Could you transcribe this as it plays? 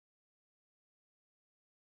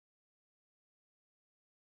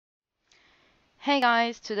Hey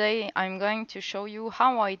guys, today I'm going to show you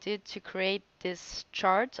how I did to create this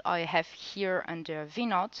chart I have here under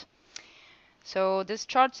vNode. So this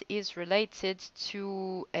chart is related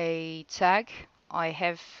to a tag I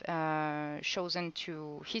have chosen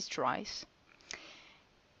to historize.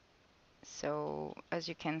 So as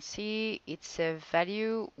you can see, it's a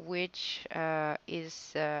value which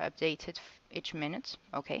is updated each minute,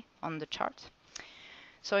 okay, on the chart.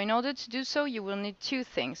 So in order to do so, you will need two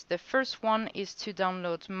things. The first one is to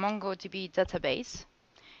download MongoDB database,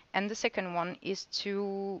 and the second one is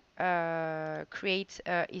to create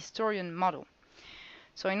a historian module.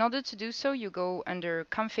 So in order to do so, you go under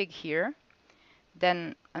config here,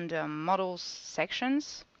 then under models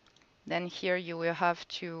sections, then here you will have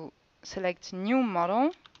to select new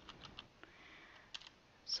model.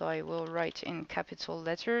 So I will write in capital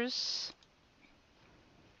letters.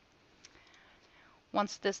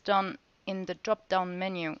 Once this done, in the drop-down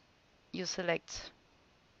menu, you select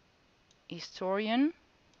historian.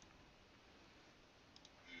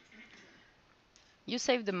 You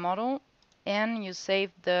save the model and you save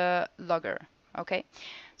the logger. Okay,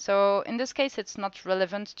 so in this case it's not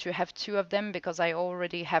relevant to have two of them because I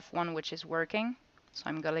already have one which is working. So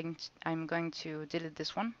I'm going to delete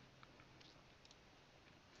this one.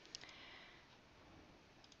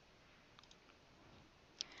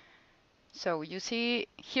 So you see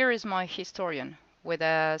here is my historian with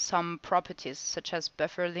some properties such as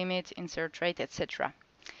buffer limit, insert rate, etc.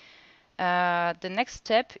 The next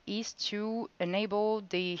step is to enable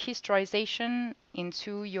the historization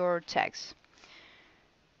into your tags.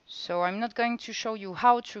 So I'm not going to show you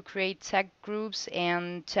how to create tag groups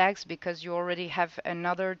and tags because you already have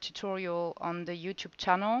another tutorial on the YouTube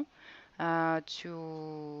channel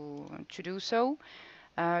to do so.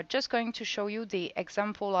 Just going to show you the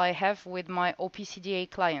example I have with my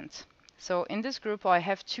OPCDA client. So in this group I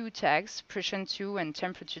have two tags, pression2 and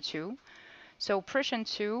temperature2. So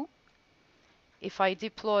pression2, if I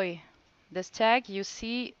deploy this tag, you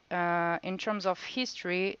see in terms of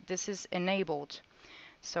history, this is enabled.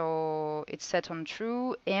 So it's set on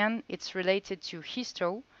true and it's related to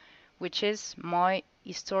histo, which is my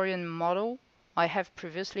historian model I have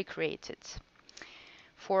previously created.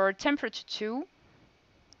 For temperature2,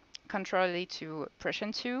 contrarily to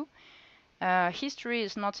pression2, history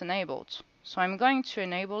is not enabled. So I'm going to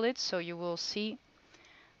enable it so you will see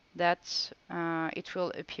that it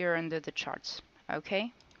will appear under the charts.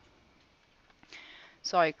 Okay.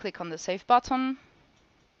 So I click on the save button.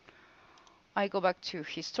 I go back to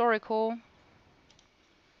historical.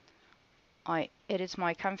 I edit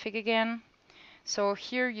my config again. So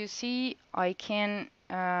here you see I can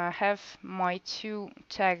have my two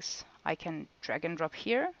tags. I can drag and drop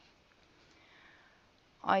here.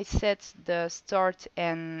 I set the start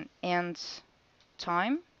and end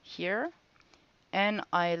time here, and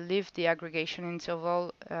I leave the aggregation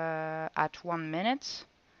interval at 1 minute.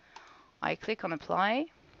 I click on apply,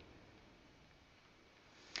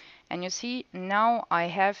 and you see now I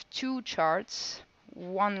have two charts,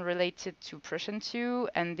 one related to pression2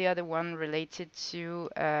 and the other one related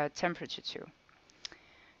to temperature2.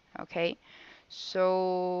 Okay,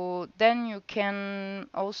 so then you can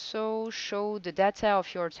also show the data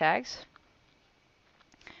of your tags.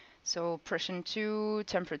 So pression2,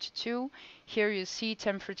 temperature2. Here you see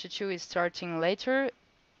temperature2 is starting later.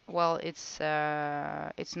 Well, it's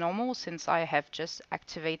normal since I have just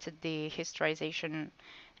activated the historization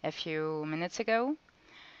a few minutes ago.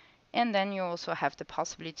 And then you also have the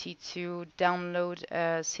possibility to download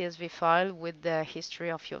a CSV file with the history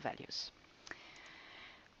of your values.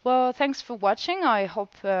 Well, thanks for watching. I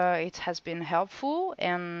hope it has been helpful.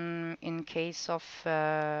 And in case of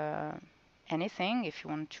anything, if you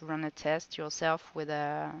want to run a test yourself with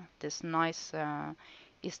this nice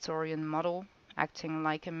historian model acting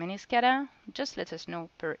like a mini SCADA, just let us know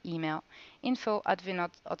per email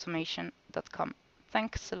info@vnodeautomation.com.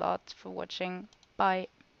 Thanks a lot for watching. Bye.